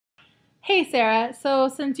Hey Sarah, so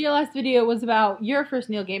since your last video was about your first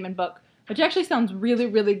Neil Gaiman book, which actually sounds really,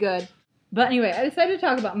 really good, but anyway, I decided to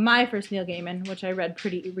talk about my first Neil Gaiman, which I read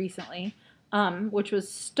pretty recently, which was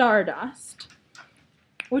Stardust,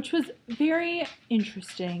 which was very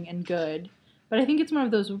interesting and good, but I think it's one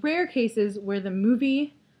of those rare cases where the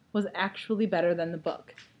movie was actually better than the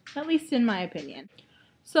book, at least in my opinion.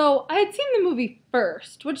 So I had seen the movie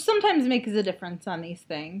first, which sometimes makes a difference on these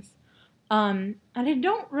things. And I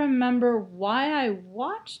don't remember why I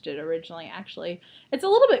watched it originally, actually. It's a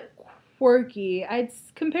little bit quirky. I'd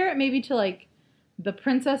compare it maybe to, like, The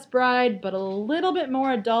Princess Bride, but a little bit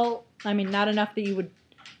more adult. I mean, not enough that you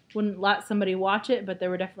wouldn't let somebody watch it, but there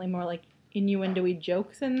were definitely more, like, innuendo-y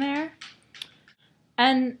jokes in there.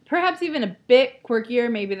 And perhaps even a bit quirkier,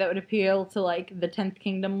 maybe that would appeal to, like, the 10th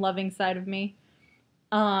Kingdom loving side of me.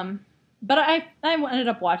 But I ended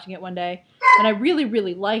up watching it one day, and I really,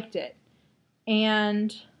 really liked it.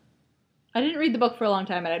 And I didn't read the book for a long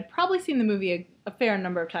time, and I'd probably seen the movie a fair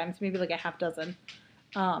number of times, maybe like a half dozen,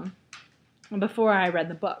 before I read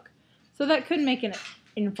the book. So that could make an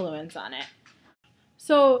influence on it.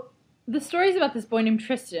 So the story is about this boy named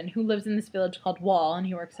Tristan who lives in this village called Wall, and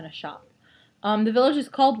he works in a shop. The village is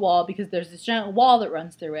called Wall because there's this giant wall that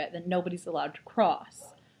runs through it that nobody's allowed to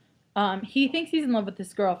cross. He thinks he's in love with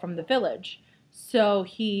this girl from the village, so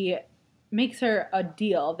he makes her a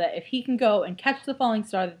deal that if he can go and catch the falling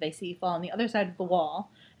star that they see fall on the other side of the wall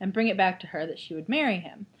and bring it back to her, that she would marry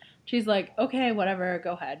him. She's like, okay, whatever,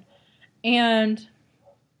 go ahead. And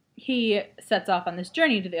he sets off on this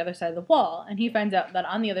journey to the other side of the wall, and he finds out that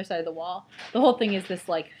on the other side of the wall, the whole thing is this,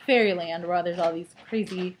 like, fairyland where there's all these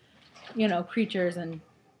crazy, creatures and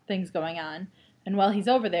things going on. And while he's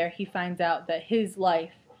over there, he finds out that his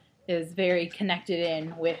life is very connected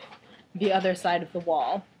in with the other side of the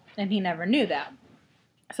wall. And he never knew that.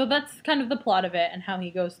 So that's kind of the plot of it and how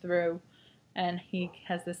he goes through, and he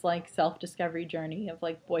has this, like, self-discovery journey of,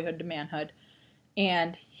 like, boyhood to manhood.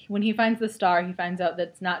 And when he finds the star, he finds out that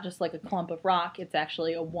it's not just like a clump of rock, it's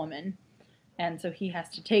actually a woman. And so he has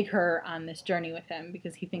to take her on this journey with him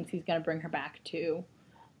because he thinks he's going to bring her back to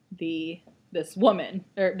this woman,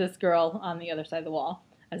 or this girl on the other side of the wall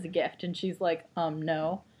as a gift. And she's like,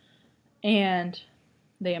 no. And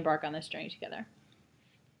they embark on this journey together.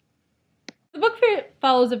 The book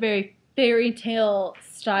follows a very fairy tale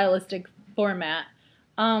stylistic format,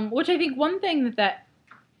 which I think one thing that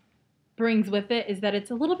brings with it is that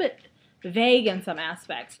it's a little bit vague in some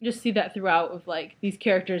aspects. You just see that throughout with, like, these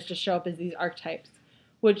characters just show up as these archetypes,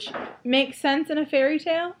 which makes sense in a fairy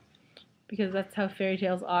tale because that's how fairy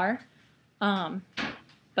tales are.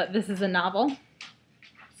 But this is a novel,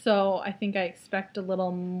 so I think I expect a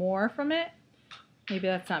little more from it. Maybe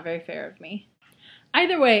that's not very fair of me.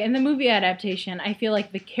 Either way, in the movie adaptation, I feel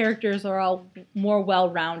like the characters are all more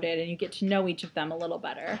well-rounded and you get to know each of them a little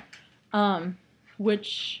better,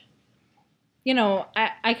 which,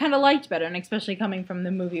 I kind of liked better, and especially coming from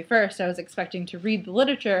the movie first, I was expecting to read the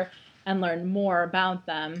literature and learn more about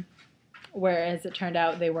them, whereas it turned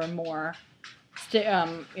out they were more,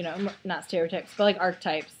 not stereotypes, but like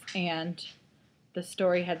archetypes, and the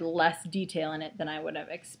story had less detail in it than I would have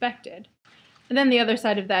expected. And then the other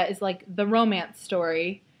side of that is, like, the romance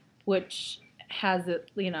story, which has,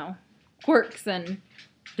 quirks and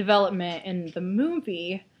development in the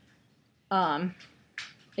movie,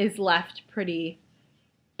 is left pretty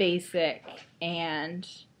basic and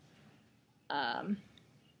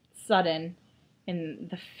sudden in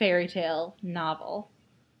the fairy tale novel,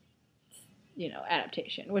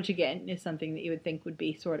 adaptation, which again is something that you would think would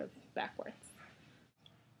be sort of backwards.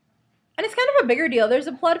 And it's kind of a bigger deal. There's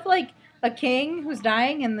a plot of, like, a king who's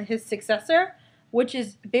dying and his successor, which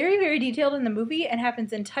is very, very detailed in the movie and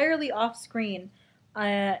happens entirely off screen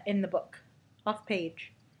in the book, off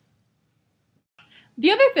page.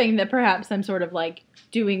 The other thing that perhaps I'm sort of, like,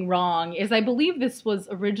 doing wrong is I believe this was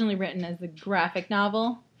originally written as a graphic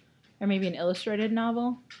novel, or maybe an illustrated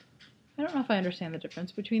novel. I don't know if I understand the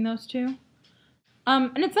difference between those two.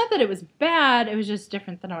 And it's not that it was bad, it was just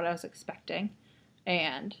different than what I was expecting,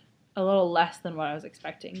 and a little less than what I was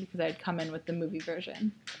expecting because I had come in with the movie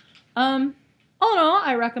version. All in all,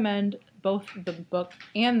 I recommend both the book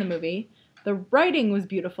and the movie. The writing was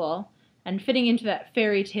beautiful, and fitting into that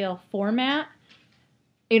fairy tale format,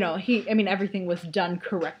 everything was done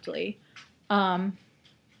correctly. So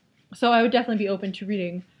I would definitely be open to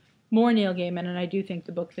reading more Neil Gaiman, and I do think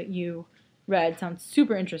the book that you read sounds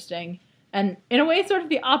super interesting. And in a way, sort of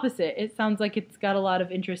the opposite. It sounds like it's got a lot of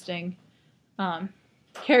interesting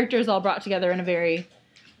characters all brought together in a very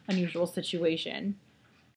unusual situation.